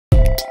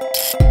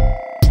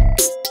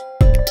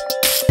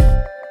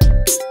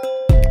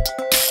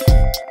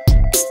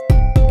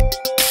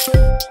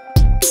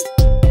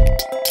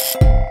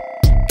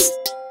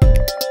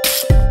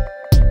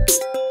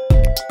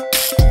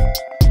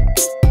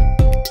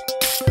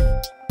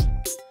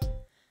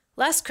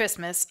Last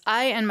Christmas,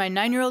 I and my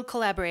 9-year-old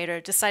collaborator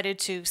decided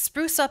to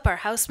spruce up our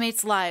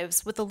housemates'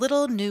 lives with a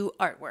little new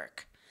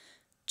artwork.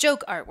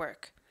 Joke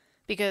artwork,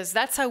 because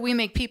that's how we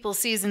make people's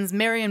seasons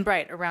merry and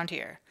bright around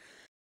here.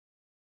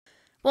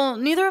 Well,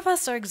 neither of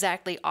us are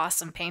exactly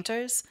awesome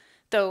painters,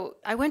 though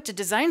I went to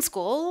design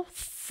school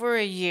for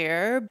a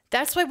year.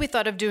 That's why we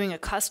thought of doing a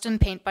custom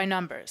paint by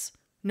numbers.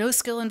 No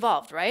skill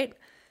involved, right?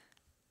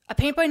 A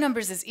paint by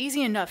numbers is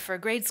easy enough for a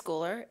grade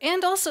schooler,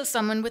 and also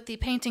someone with the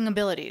painting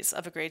abilities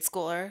of a grade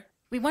schooler.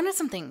 We wanted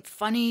something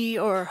funny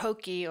or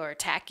hokey or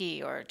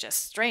tacky or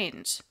just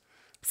strange.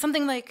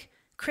 Something like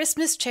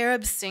Christmas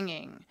cherubs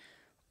singing,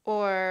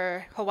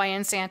 or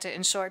Hawaiian Santa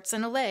in shorts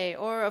and a lei,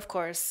 or, of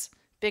course,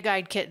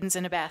 big-eyed kittens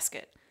in a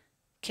basket,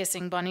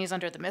 kissing bunnies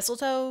under the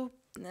mistletoe,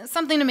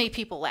 something to make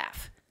people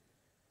laugh.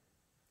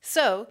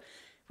 So,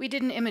 we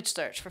did an image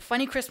search for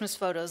funny Christmas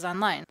photos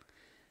online.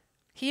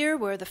 Here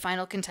were the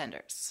final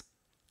contenders.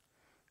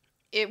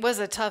 It was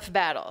a tough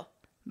battle,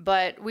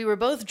 but we were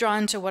both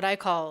drawn to what I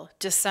call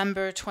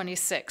December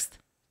 26th,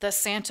 the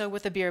Santa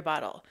with a beer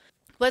bottle.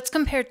 Let's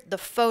compare the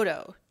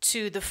photo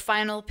to the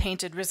final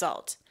painted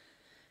result.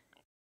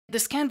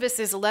 This canvas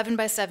is 11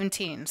 by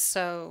 17,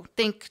 so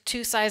think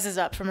 2 sizes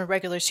up from a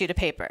regular sheet of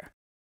paper.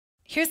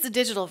 Here's the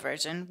digital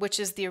version, which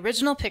is the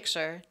original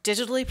picture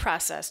digitally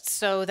processed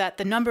so that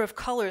the number of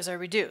colors are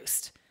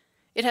reduced.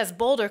 It has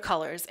bolder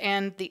colors,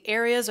 and the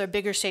areas are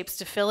bigger shapes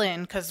to fill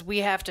in because we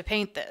have to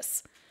paint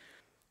this.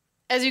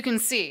 As you can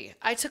see,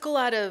 I took a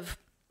lot of,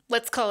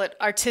 let's call it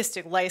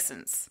artistic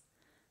license.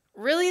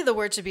 Really, the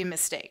word should be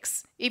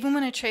mistakes. Even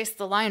when I traced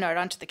the line art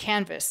onto the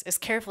canvas as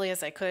carefully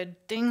as I could,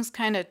 things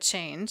kind of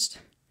changed.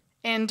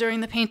 And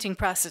during the painting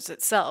process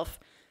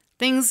itself,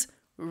 things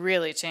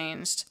really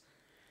changed.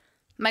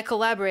 My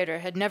collaborator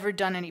had never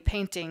done any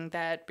painting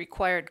that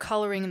required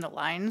coloring in the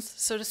lines,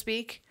 so to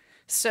speak,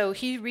 so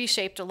he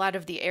reshaped a lot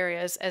of the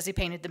areas as he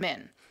painted them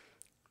in.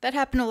 That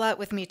happened a lot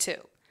with me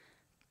too.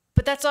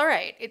 But that's all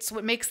right. It's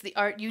what makes the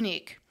art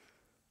unique.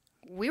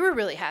 We were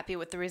really happy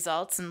with the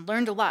results and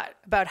learned a lot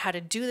about how to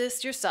do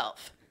this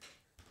yourself.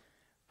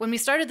 When we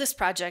started this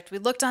project, we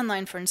looked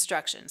online for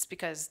instructions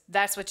because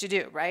that's what you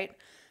do, right?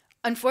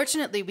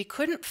 Unfortunately, we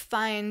couldn't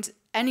find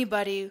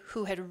anybody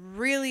who had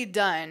really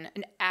done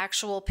an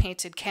actual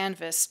painted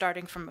canvas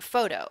starting from a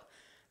photo.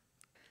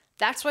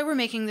 That's why we're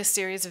making this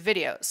series of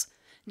videos.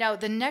 Now,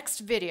 the next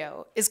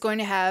video is going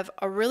to have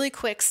a really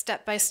quick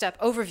step-by-step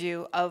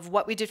overview of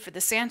what we did for the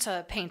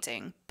Santa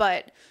painting,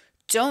 but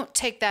don't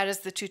take that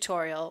as the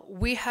tutorial.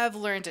 We have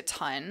learned a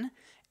ton,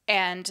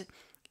 and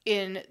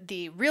in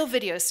the real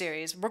video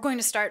series, we're going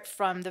to start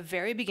from the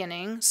very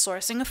beginning,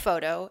 sourcing a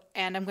photo,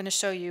 and I'm going to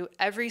show you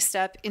every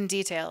step in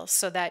detail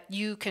so that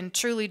you can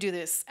truly do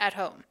this at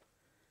home.